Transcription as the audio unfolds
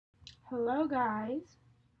Hello guys.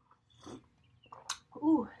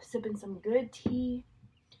 Ooh, sipping some good tea,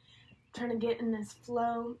 trying to get in this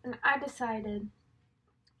flow, and I decided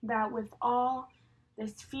that with all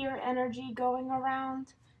this fear energy going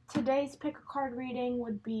around, today's pick a card reading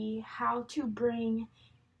would be how to bring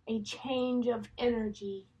a change of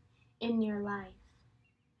energy in your life.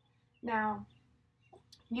 Now,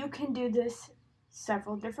 you can do this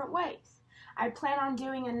several different ways. I plan on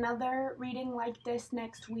doing another reading like this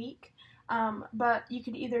next week, but you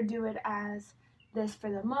could either do it as this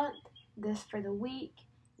for the month, this for the week,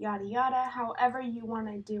 yada yada, however you want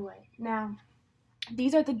to do it. Now,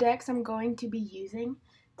 these are the decks I'm going to be using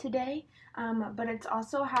today, but it's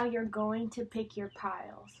also how you're going to pick your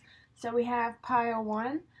piles. So we have pile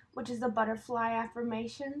 1, which is the butterfly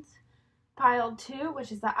affirmations, pile 2,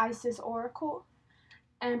 which is the Isis oracle,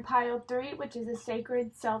 and pile 3, which is a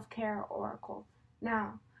sacred self-care oracle.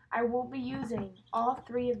 Now, I will be using all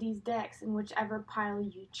 3 of these decks in whichever pile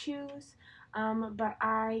you choose, but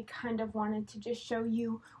I kind of wanted to just show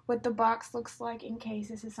you what the box looks like in case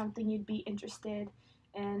this is something you'd be interested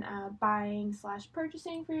in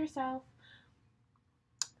buying/purchasing for yourself.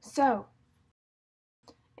 So,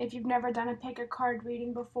 if you've never done a pick a card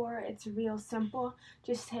reading before, it's real simple.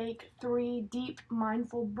 Just take 3 deep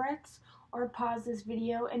mindful breaths or pause this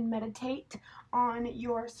video and meditate on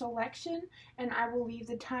your selection, and I will leave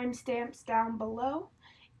the timestamps down below.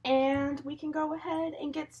 And we can go ahead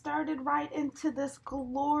and get started right into this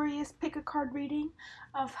glorious pick a card reading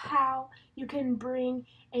of how you can bring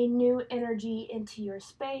a new energy into your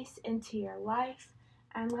space, into your life.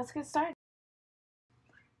 And let's get started.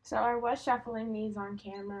 So I was shuffling these on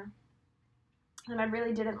camera, and I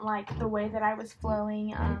really didn't like the way that I was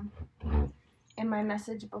flowing in my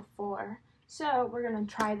message before. So we're going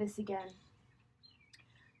to try this again.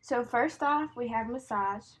 So first off, we have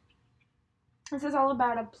massage. This is all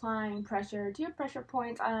about applying pressure to your pressure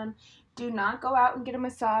points. Do not go out and get a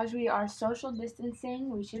massage. We are social distancing.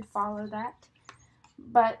 We should follow that.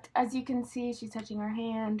 But as you can see, she's touching her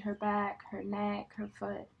hand, her back, her neck, her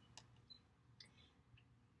foot.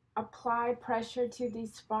 Apply pressure to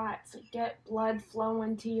these spots. Get blood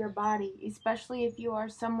flowing to your body, especially if you are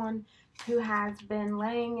someone who has been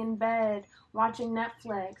laying in bed, watching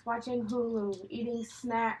Netflix, watching Hulu, eating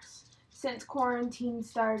snacks since quarantine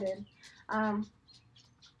started.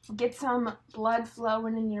 Get some blood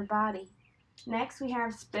flowing in your body. Next, we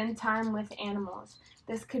have spend time with animals.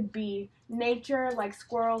 This could be nature, like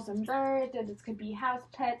squirrels and birds, or this could be house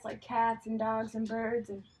pets, like cats and dogs and birds,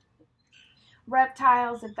 and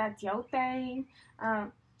reptiles, if that's your thing.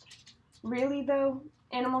 Really, though,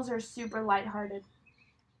 animals are super lighthearted.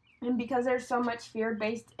 And because there's so much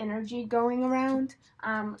fear-based energy going around,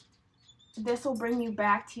 this will bring you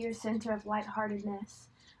back to your center of lightheartedness.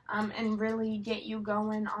 And really get you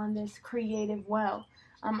going on this creative well.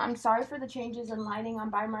 I'm sorry for the changes in lighting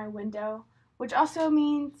on by my window, which also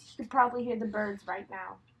means you could probably hear the birds right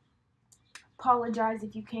now. Apologize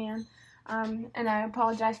if you can, and I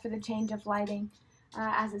apologize for the change of lighting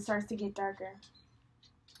as it starts to get darker.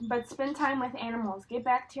 But spend time with animals. Get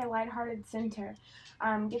back to your lighthearted center.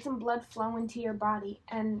 Get some blood flowing to your body.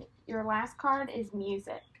 And your last card is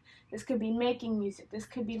music. This could be making music. This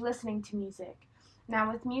could be listening to music.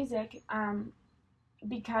 Now with music,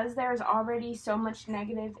 because there's already so much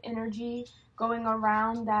negative energy going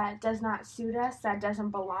around that does not suit us, that doesn't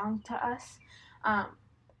belong to us,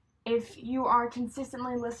 if you are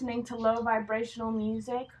consistently listening to low vibrational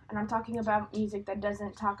music, and I'm talking about music that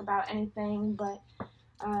doesn't talk about anything but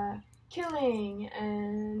killing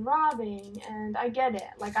and robbing, and I get it,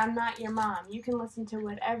 like I'm not your mom. You can listen to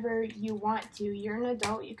whatever you want to. You're an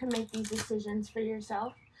adult. You can make these decisions for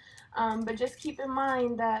yourself. But just keep in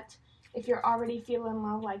mind that if you're already feeling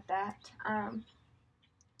low like that,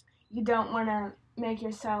 you don't want to make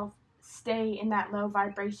yourself stay in that low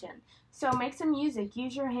vibration. So make some music.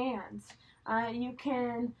 Use your hands. You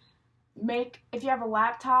can make, if you have a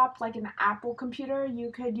laptop, like an Apple computer,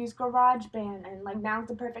 you could use GarageBand. And like now's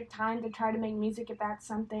the perfect time to try to make music if that's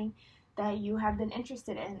something that you have been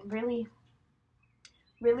interested in. Really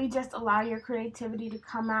just allow your creativity to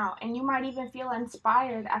come out. And you might even feel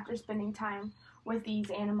inspired after spending time with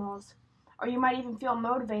these animals. Or you might even feel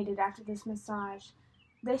motivated after this massage.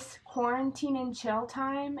 This quarantine and chill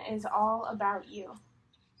time is all about you.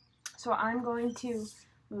 So I'm going to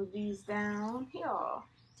move these down here.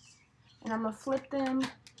 And I'm going to flip them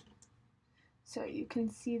so you can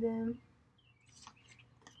see them.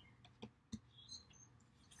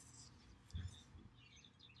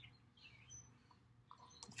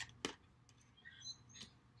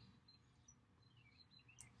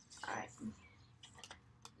 Alright.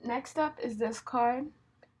 Next up is this card.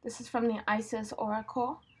 This is from the Isis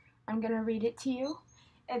Oracle. I'm going to read it to you.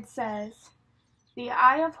 It says, "The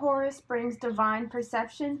Eye of Horus brings divine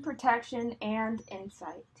perception, protection, and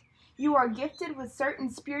insight. You are gifted with certain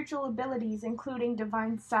spiritual abilities, including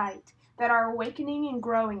divine sight, that are awakening and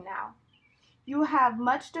growing now. You have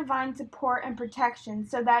much divine support and protection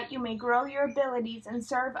so that you may grow your abilities and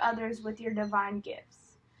serve others with your divine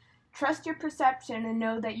gifts. Trust your perception and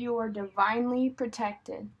know that you are divinely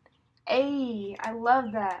protected." Ay, I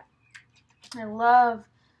love that. I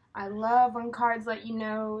love when cards let you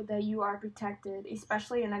know that you are protected,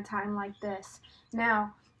 especially in a time like this.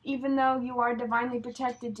 Now, even though you are divinely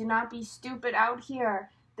protected, do not be stupid out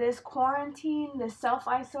here. This quarantine, this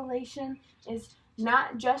self-isolation is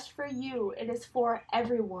not just for you, it is for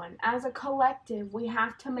everyone. As a collective, we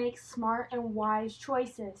have to make smart and wise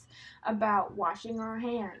choices about washing our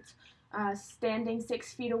hands, standing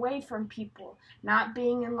 6 feet away from people, not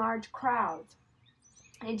being in large crowds.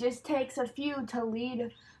 It just takes a few to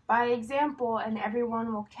lead by example, and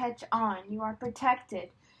everyone will catch on. You are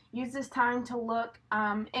protected. Use this time to look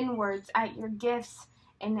inwards at your gifts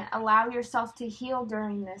and allow yourself to heal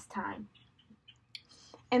during this time.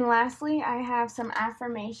 And lastly, I have some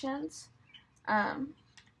affirmations. I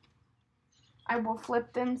will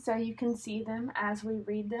flip them so you can see them as we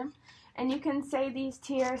read them. And you can say these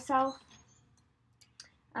to yourself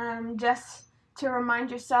just to remind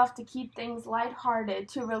yourself to keep things lighthearted,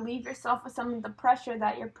 to relieve yourself of some of the pressure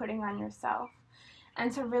that you're putting on yourself,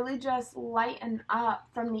 and to really just lighten up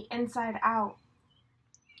from the inside out.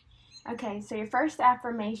 Okay, so your first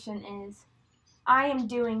affirmation is, "I am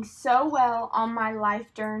doing so well on my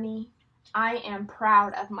life journey. I am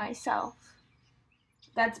proud of myself."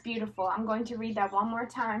 That's beautiful. I'm going to read that one more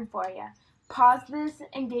time for you. Pause this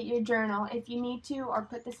and get your journal if you need to, or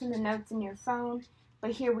put this in the notes in your phone.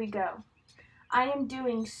 But here we go. "I am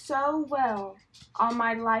doing so well on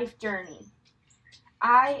my life journey.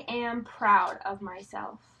 I am proud of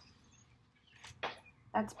myself."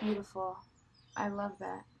 That's beautiful. I love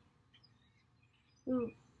that.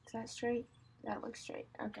 Ooh, is that straight? That looks straight.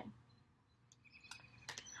 Okay.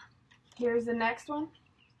 Here's the next one.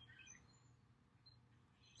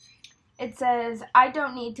 It says, "I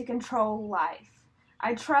don't need to control life.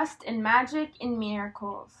 I trust in magic and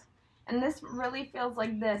miracles." And this really feels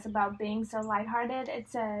like this about being so lighthearted. It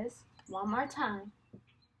says, one more time.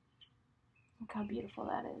 Look how beautiful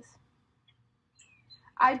that is.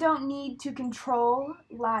 "I don't need to control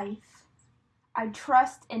life. I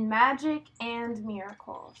trust in magic and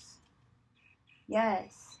miracles."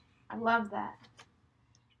 Yes, I love that.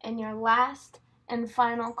 And your last and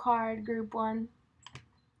final card, group 1,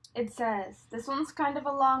 it says, this one's kind of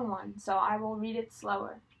a long one, so I will read it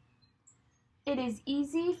slower. "It is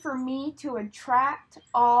easy for me to attract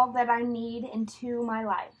all that I need into my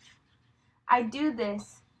life. I do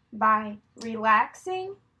this by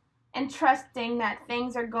relaxing and trusting that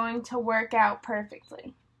things are going to work out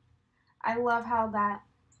perfectly." I love how that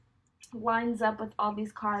lines up with all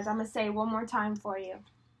these cards. I'm going to say it one more time for you.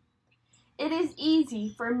 "It is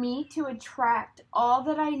easy for me to attract all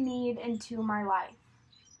that I need into my life.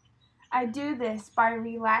 I do this by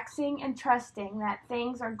relaxing and trusting that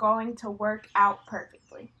things are going to work out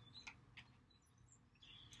perfectly."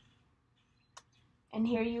 And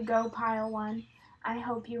here you go, pile 1. I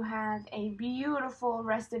hope you have a beautiful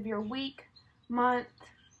rest of your week, month,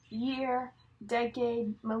 year,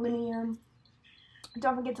 decade, millennium.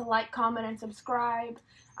 Don't forget to like, comment, and subscribe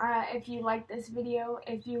if you like this video,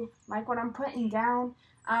 if you like what I'm putting down.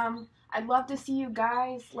 I'd love to see you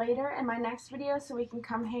guys later in my next video so we can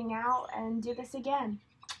come hang out and do this again.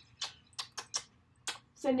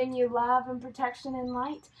 Sending you love and protection and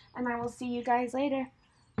light, and I will see you guys later.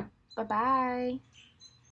 Bye-bye.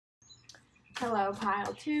 Hello,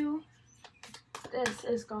 pile 2. This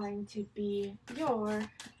is going to be your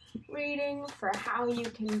reading for how you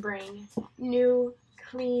can bring new,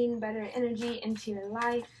 clean, better energy into your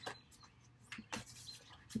life.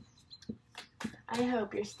 I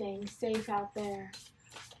hope you're staying safe out there.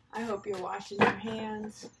 I hope you're washing your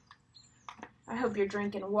hands. I hope you're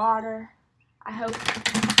drinking water. I hope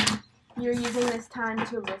you're using this time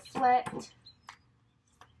to reflect.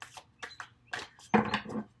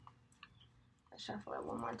 Let's shuffle it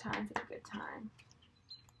one more time for a good time.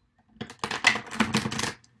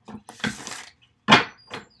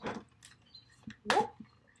 Whoop.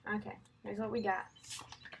 Okay, here's what we got.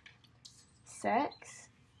 Sex.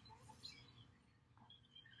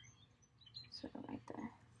 Right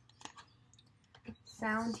there.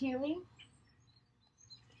 Sound healing.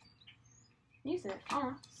 Music.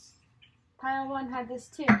 Oh, pile 1 had this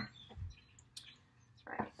too.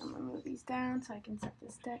 Right, I'm gonna move these down so I can set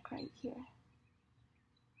this deck right here.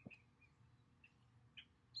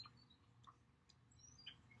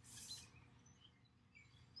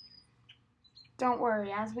 Don't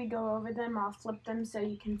worry, as we go over them, I'll flip them so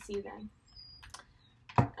you can see them.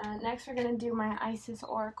 Next, we're going to do my Isis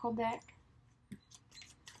Oracle deck.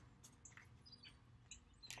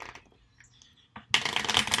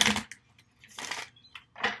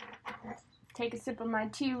 Take a sip of my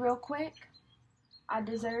tea real quick. I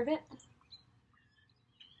deserve it.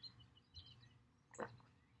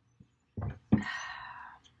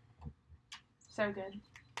 So good.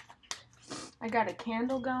 I got a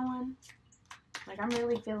candle going. Like, I'm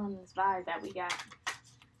really feeling this vibe that we got.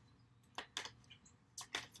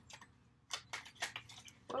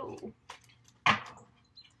 Whoa. Okay.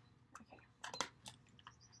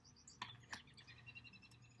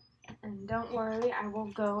 And don't worry, I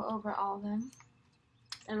will go over all of them.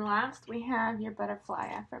 And last, we have your butterfly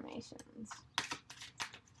affirmations.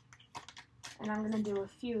 And I'm going to do a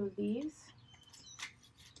few of these.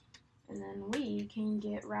 And then we can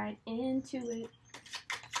get right into it.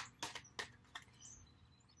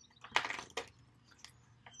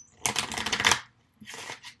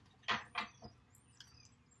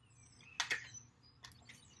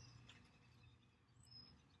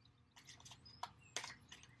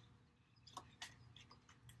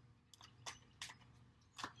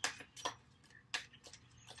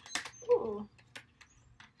 Ooh,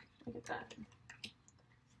 look at that.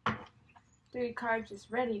 3 cards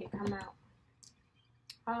just ready to come out.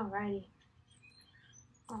 Alrighty.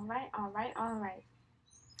 Alright.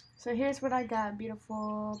 So here's what I got,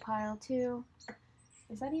 beautiful pile 2.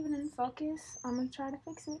 Is that even in focus? I'm gonna try to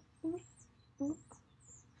fix it. Ooh.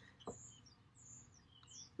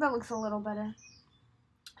 That looks a little better.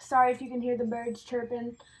 Sorry if you can hear the birds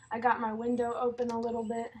chirping. I got my window open a little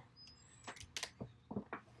bit.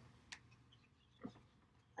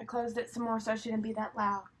 I closed it some more so it shouldn't be that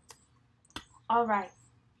loud. Alright,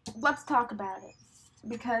 let's talk about it.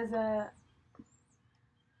 Because,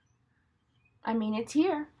 I mean, it's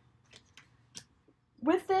here.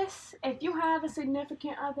 With this, if you have a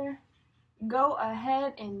significant other, go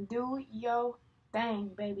ahead and do your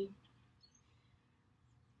thing, baby.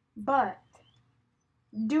 But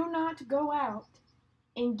do not go out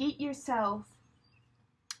and get yourself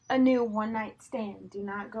a new one-night stand. Do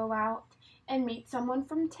not go out and meet someone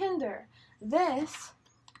from Tinder. This,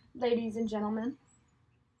 ladies and gentlemen,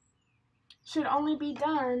 should only be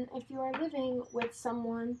done if you are living with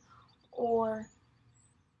someone, or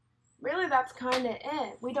really that's kind of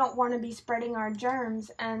it. We don't want to be spreading our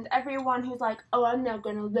germs, and everyone who's like, oh, I'm not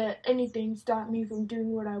going to let anything stop me from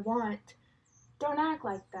doing what I want. Don't act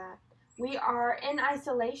like that. We are in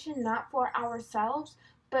isolation, not for ourselves,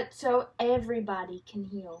 but so everybody can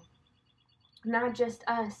heal. Not just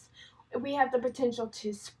us. We have the potential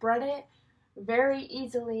to spread it very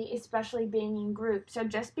easily, especially being in groups. So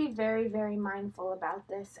just be very, very mindful about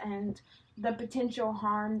this and the potential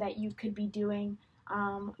harm that you could be doing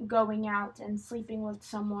going out and sleeping with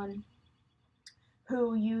someone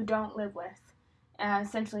who you don't live with.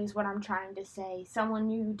 Essentially is what I'm trying to say. Someone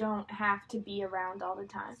you don't have to be around all the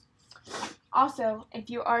time. Also, if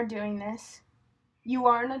you are doing this, you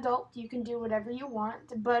are an adult. You can do whatever you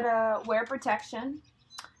want, but wear protection.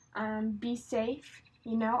 Be safe.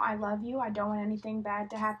 You know, I love you. I don't want anything bad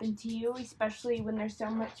to happen to you, especially when there's so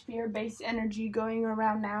much fear-based energy going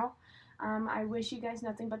around now. I wish you guys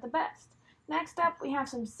nothing but the best. Next up, we have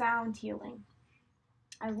some sound healing.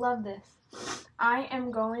 I love this. I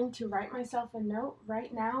am going to write myself a note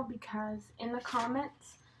right now because in the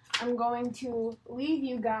comments, I'm going to leave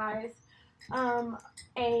you guys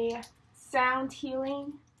a sound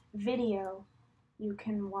healing video you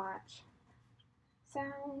can watch.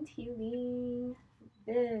 Sound healing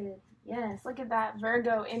vid. Yes, look at that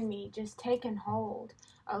Virgo in me just taking hold.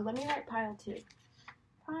 Oh, let me write pile 2.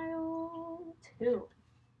 Pile 2.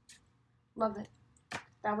 Love it.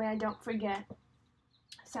 That way I don't forget.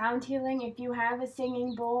 Sound healing, if you have a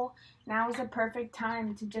singing bowl, now is a perfect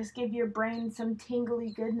time to just give your brain some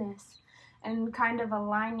tingly goodness and kind of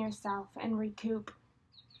align yourself and recoup.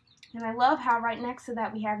 And I love how right next to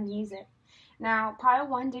that we have music. Now, pile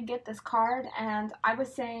 1 did get this card, and I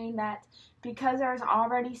was saying that because there's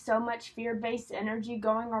already so much fear-based energy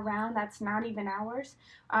going around that's not even ours,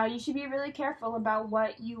 you should be really careful about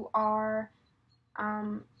what you are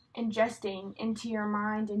ingesting into your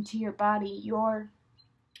mind, into your body. Your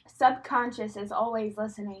subconscious is always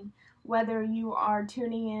listening, whether you are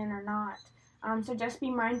tuning in or not. So just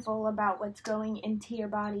be mindful about what's going into your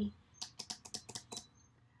body.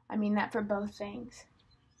 I mean that for both things.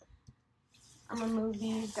 I'm going to move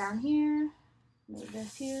these down here, move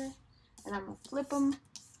this here, and I'm going to flip them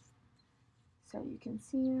so you can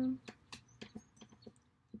see them.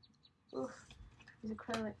 Oof, these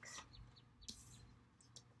acrylics.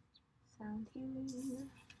 sound healing, and music.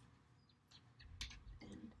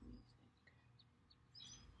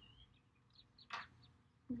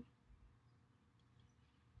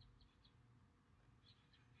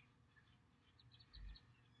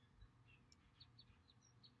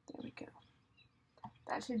 There we go.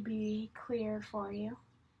 That should be clear for you.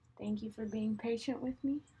 Thank you for being patient with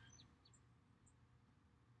me.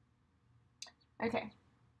 Okay.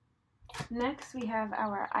 Next we have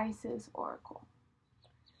our Isis Oracle.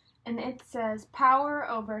 And it says, power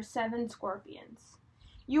over 7 scorpions.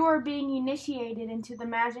 You are being initiated into the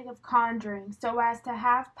magic of conjuring so as to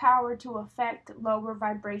have power to affect lower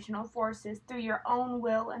vibrational forces through your own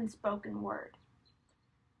will and spoken word.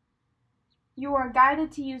 You are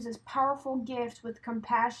guided to use this powerful gift with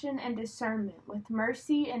compassion and discernment, with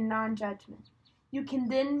mercy and non-judgment. You can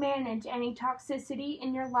then manage any toxicity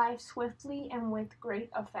in your life swiftly and with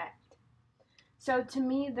great effect. So to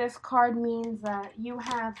me, this card means that you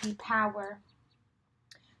have the power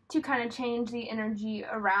to kind of change the energy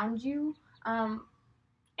around you and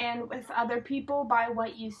with other people by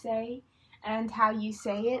what you say and how you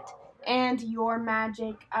say it and your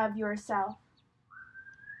magic of yourself.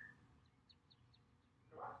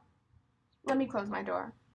 Let me close my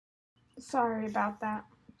door. Sorry about that.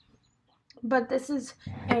 But this is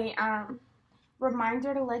a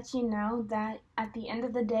reminder to let you know that at the end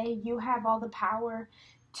of the day, you have all the power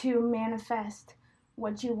to manifest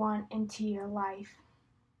what you want into your life.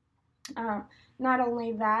 Not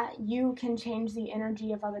only that, you can change the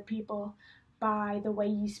energy of other people by the way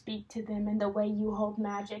you speak to them and the way you hold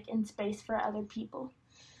magic and space for other people.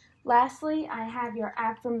 Lastly, I have your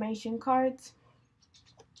affirmation cards.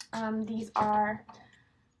 These are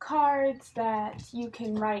cards that you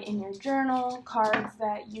can write in your journal, cards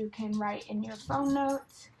that you can write in your phone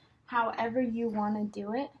notes, however you want to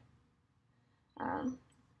do it.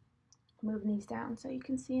 Move these down so you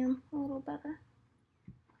can see them a little better.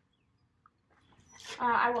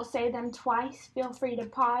 I will say them twice. Feel free to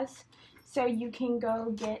pause so you can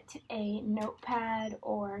go get a notepad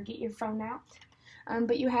or get your phone out.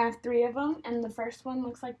 But you have 3 of them, and the first one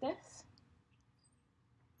looks like this.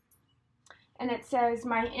 And it says,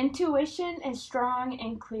 my intuition is strong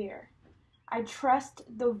and clear. I trust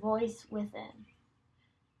the voice within.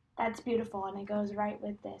 That's beautiful, and it goes right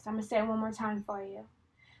with this. I'm going to say it one more time for you.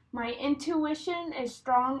 My intuition is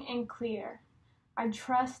strong and clear. I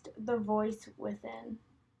trust the voice within.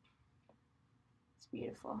 It's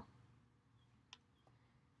beautiful.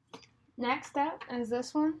 Next up is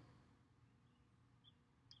this one.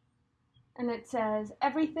 And it says,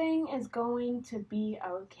 everything is going to be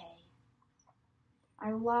okay.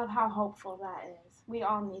 I love how hopeful that is. We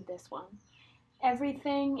all need this one.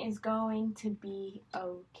 Everything is going to be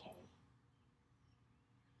okay.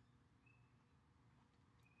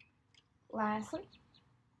 Lastly,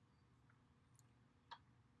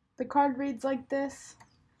 the card reads like this,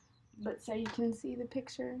 but so you can see the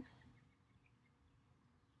picture.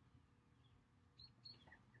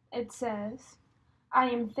 It says, I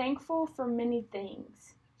am thankful for many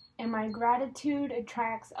things, and my gratitude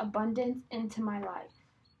attracts abundance into my life.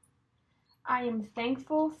 I am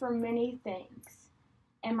thankful for many things,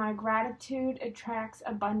 and my gratitude attracts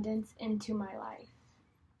abundance into my life.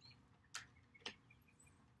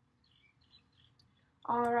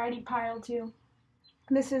 Alrighty, pile 2.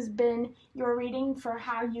 This has been your reading for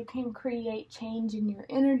how you can create change in your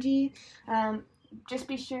energy. Just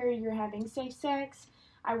be sure you're having safe sex.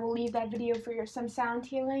 I will leave that video for some sound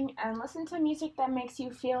healing, and listen to music that makes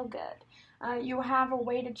you feel good. You have a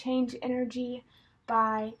way to change energy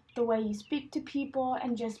by the way you speak to people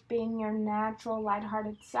and just being your natural,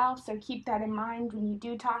 lighthearted self. So keep that in mind when you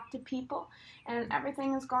do talk to people, and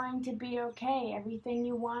everything is going to be okay. Everything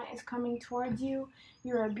you want is coming towards you.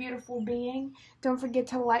 You're a beautiful being. Don't forget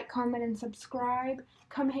to like, comment, and subscribe.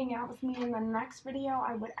 Come hang out with me in the next video.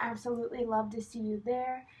 I would absolutely love to see you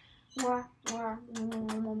there. Mwah, mwah, mwah,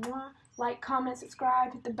 mwah, mwah. Like, comment,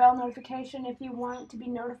 subscribe, hit the bell notification if you want to be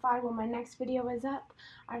notified when my next video is up.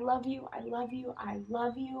 I love you, I love you, I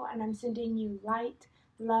love you, and I'm sending you light,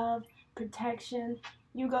 love, protection.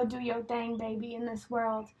 You go do your thing, baby, in this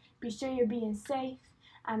world. Be sure you're being safe,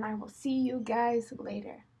 and I will see you guys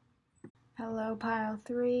later. Hello, pile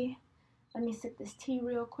 3. Let me sip this tea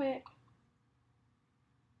real quick.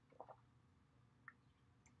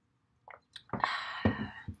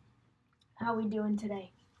 How we doing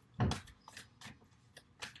today?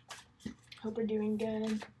 Hope we're doing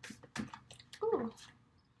good. Ooh.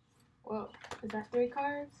 Whoa, is that 3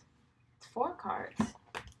 cards? It's 4 cards.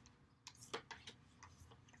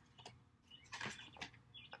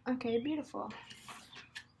 Okay, beautiful.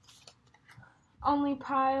 Only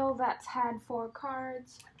pile that's had 4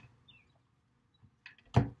 cards.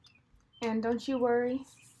 And don't you worry,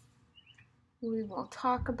 we will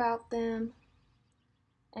talk about them,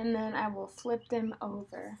 and then I will flip them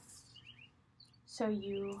over so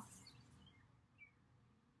you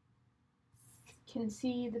can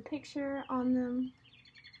see the picture on them.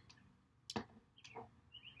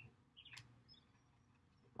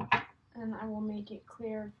 And I will make it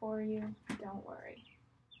clear for you, don't worry.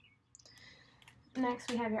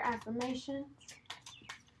 Next we have your affirmations.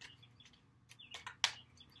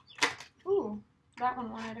 Ooh, that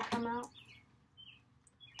one wanted to come out.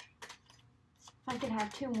 If I could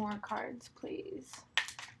have 2 more cards, please.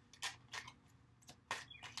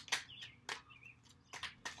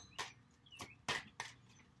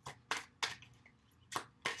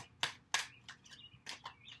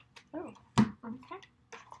 Oh, okay.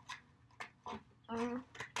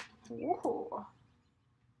 Whoa.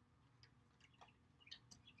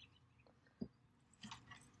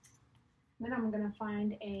 Then I'm going to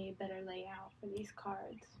find a better layout for these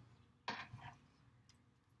cards.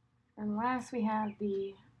 And last we have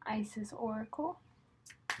the Isis Oracle.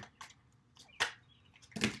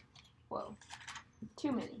 Whoa,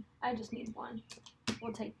 too many. I just need one.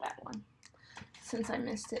 We'll take that one since I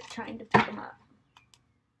missed it trying to pick them up.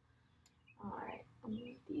 Alright, I'll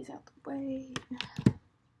move these out the way.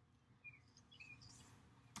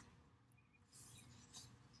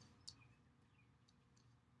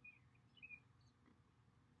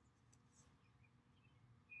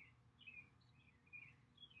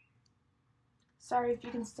 Sorry if you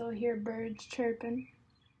can still hear birds chirping.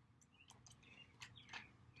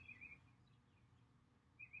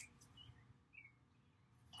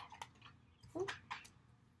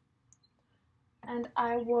 And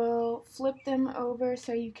I will flip them over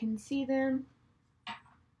so you can see them. I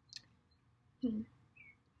don't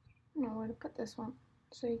know where to put this one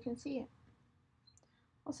so you can see it.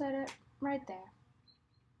 I'll set it right there.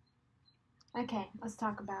 Okay, let's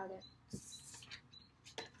talk about it.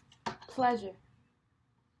 Pleasure.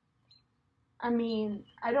 I mean,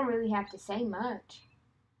 I don't really have to say much.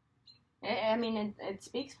 I mean, it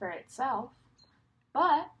speaks for itself.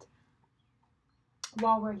 But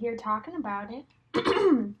while we're here talking about it,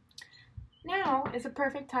 now is a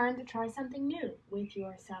perfect time to try something new with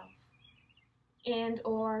yourself. And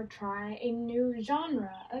or try a new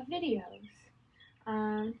genre of videos.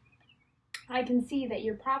 I can see that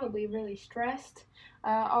you're probably really stressed.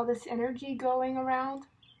 All this energy going around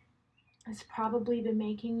has probably been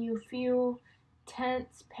making you feel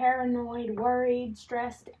tense, paranoid, worried,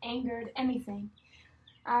 stressed, angered, anything.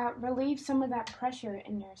 Relieve some of that pressure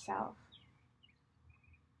in yourself.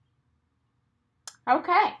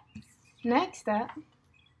 Okay, next up,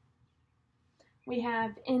 we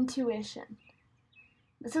have intuition.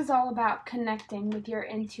 This is all about connecting with your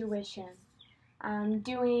intuition.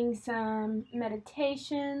 Doing some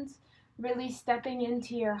meditations, really stepping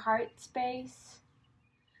into your heart space,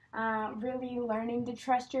 really learning to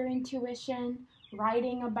trust your intuition,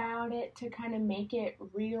 writing about it to kind of make it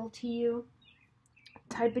real to you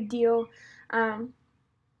type of deal.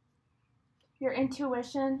 Your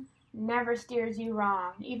intuition never steers you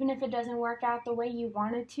wrong. Even if it doesn't work out the way you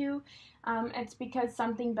want it to, it's because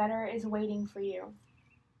something better is waiting for you.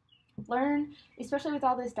 Learn, especially with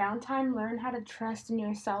all this downtime, learn how to trust in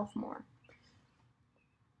yourself more.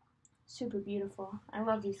 Super beautiful. I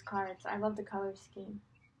love these cards. I love the color scheme.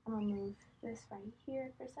 I'm going to move this right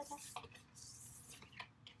here for a second.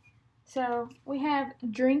 So we have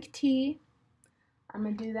drink tea. I'm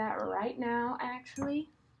going to do that right now, actually.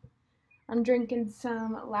 I'm drinking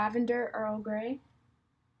some lavender Earl Grey.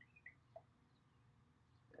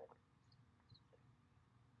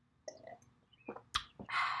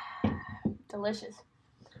 Delicious.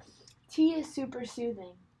 Tea is super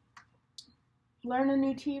soothing. Learn a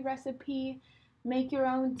new tea recipe. Make your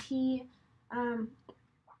own tea.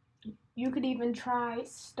 You could even try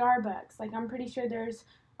Starbucks. Like, I'm pretty sure there's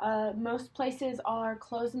most places are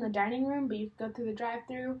closed in the dining room, but you can go through the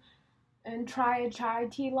drive-thru and try a chai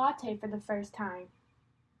tea latte for the first time.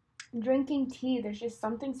 Drinking tea, there's just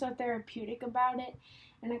something so therapeutic about it,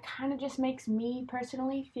 and it kind of just makes me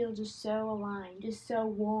personally feel just so aligned, just so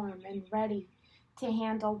warm and ready to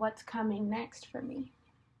handle what's coming next for me.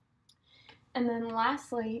 And then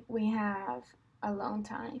lastly, we have alone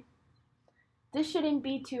time. This shouldn't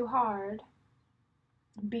be too hard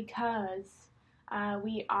because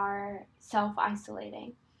we are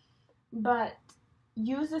self-isolating, but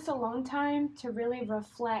use this alone time to really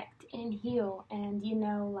reflect and heal and, you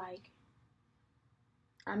know, like,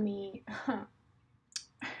 I mean,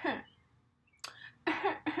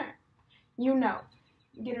 you know,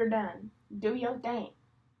 get her done. Do your thing.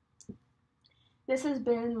 This has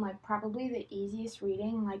been like probably the easiest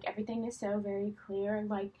reading. Like everything is so very clear.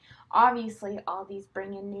 Like obviously all these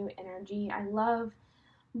bring in new energy. I love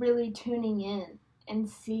really tuning in and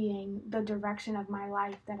seeing the direction of my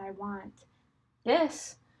life that I want.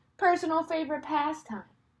 This personal favorite pastime.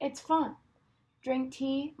 It's fun. Drink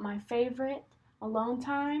tea, my favorite. Alone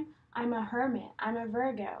time, I'm a hermit. I'm a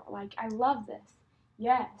Virgo. Like I love this.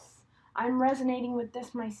 Yes, I'm resonating with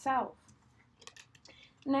this myself.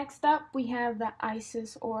 Next up, we have the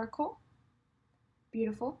Isis Oracle.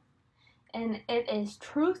 Beautiful. And it is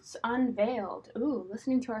Truths Unveiled. Ooh,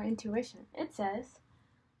 listening to our intuition. It says,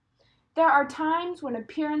 there are times when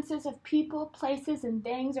appearances of people, places, and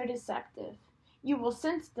things are deceptive. You will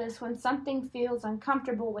sense this when something feels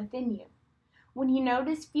uncomfortable within you. When you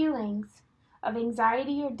notice feelings of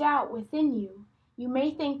anxiety or doubt within you, you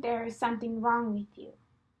may think there is something wrong with you.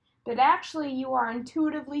 But actually you are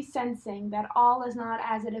intuitively sensing that all is not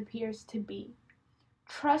as it appears to be.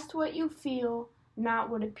 Trust what you feel,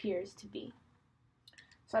 not what appears to be.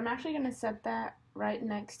 So I'm actually going to set that right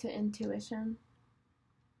next to intuition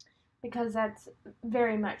because that's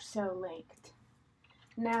very much so linked.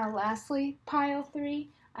 Now lastly, pile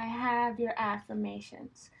 3, I have your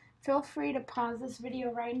affirmations. Feel free to pause this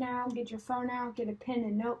video right now, get your phone out, get a pen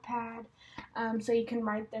and notepad so you can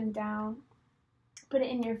write them down. Put it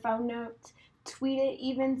in your phone notes, tweet it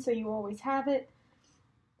even so you always have it.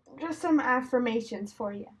 Just some affirmations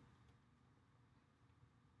for you.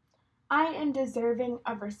 I am deserving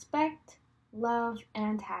of respect, love,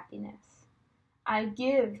 and happiness. I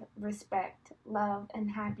give respect, love, and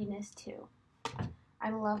happiness too.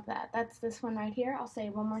 I love that. That's this one right here. I'll say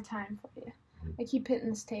it one more time for you. I keep hitting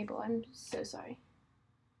this table. I'm so sorry.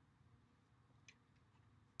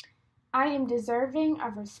 I am deserving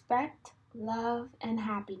of respect, love, and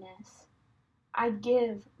happiness. I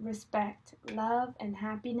give respect, love, and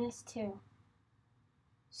happiness too.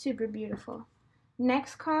 Super beautiful.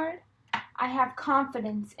 Next card, I have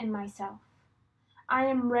confidence in myself. I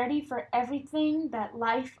am ready for everything that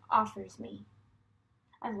life offers me.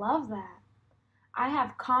 I love that. I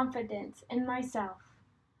have confidence in myself.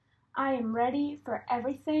 I am ready for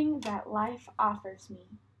everything that life offers me.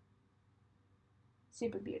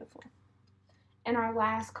 Super beautiful. And our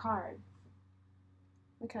last card.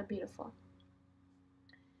 Look how beautiful.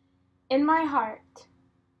 In my heart,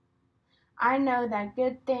 I know that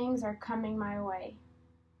good things are coming my way.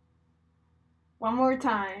 One more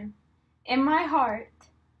time. In my heart,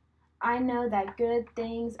 I know that good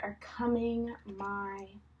things are coming my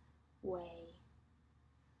way.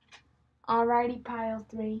 Alrighty, pile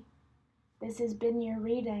 3. This has been your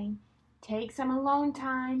reading. Take some alone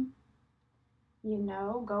time.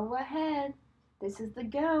 Go ahead. This is the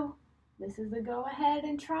go. This is the go ahead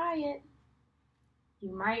and try it.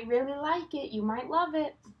 You might really like it. You might love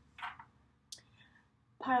it.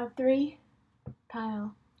 Pile 3.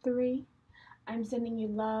 I'm sending you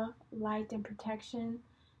love, light, and protection.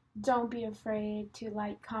 Don't be afraid to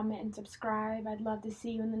like, comment, and subscribe. I'd love to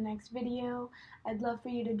see you in the next video. I'd love for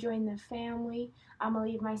you to join the family. I'm going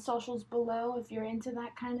to leave my socials below if you're into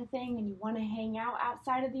that kind of thing and you want to hang out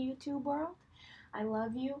outside of the YouTube world. I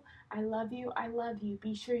love you. I love you. I love you.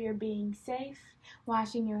 Be sure you're being safe,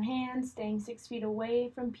 washing your hands, staying 6 feet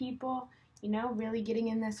away from people, really getting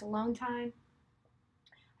in this alone time.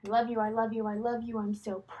 I love you. I love you. I love you. I'm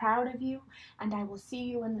so proud of you, and I will see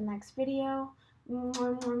you in the next video.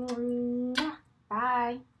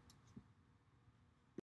 Bye.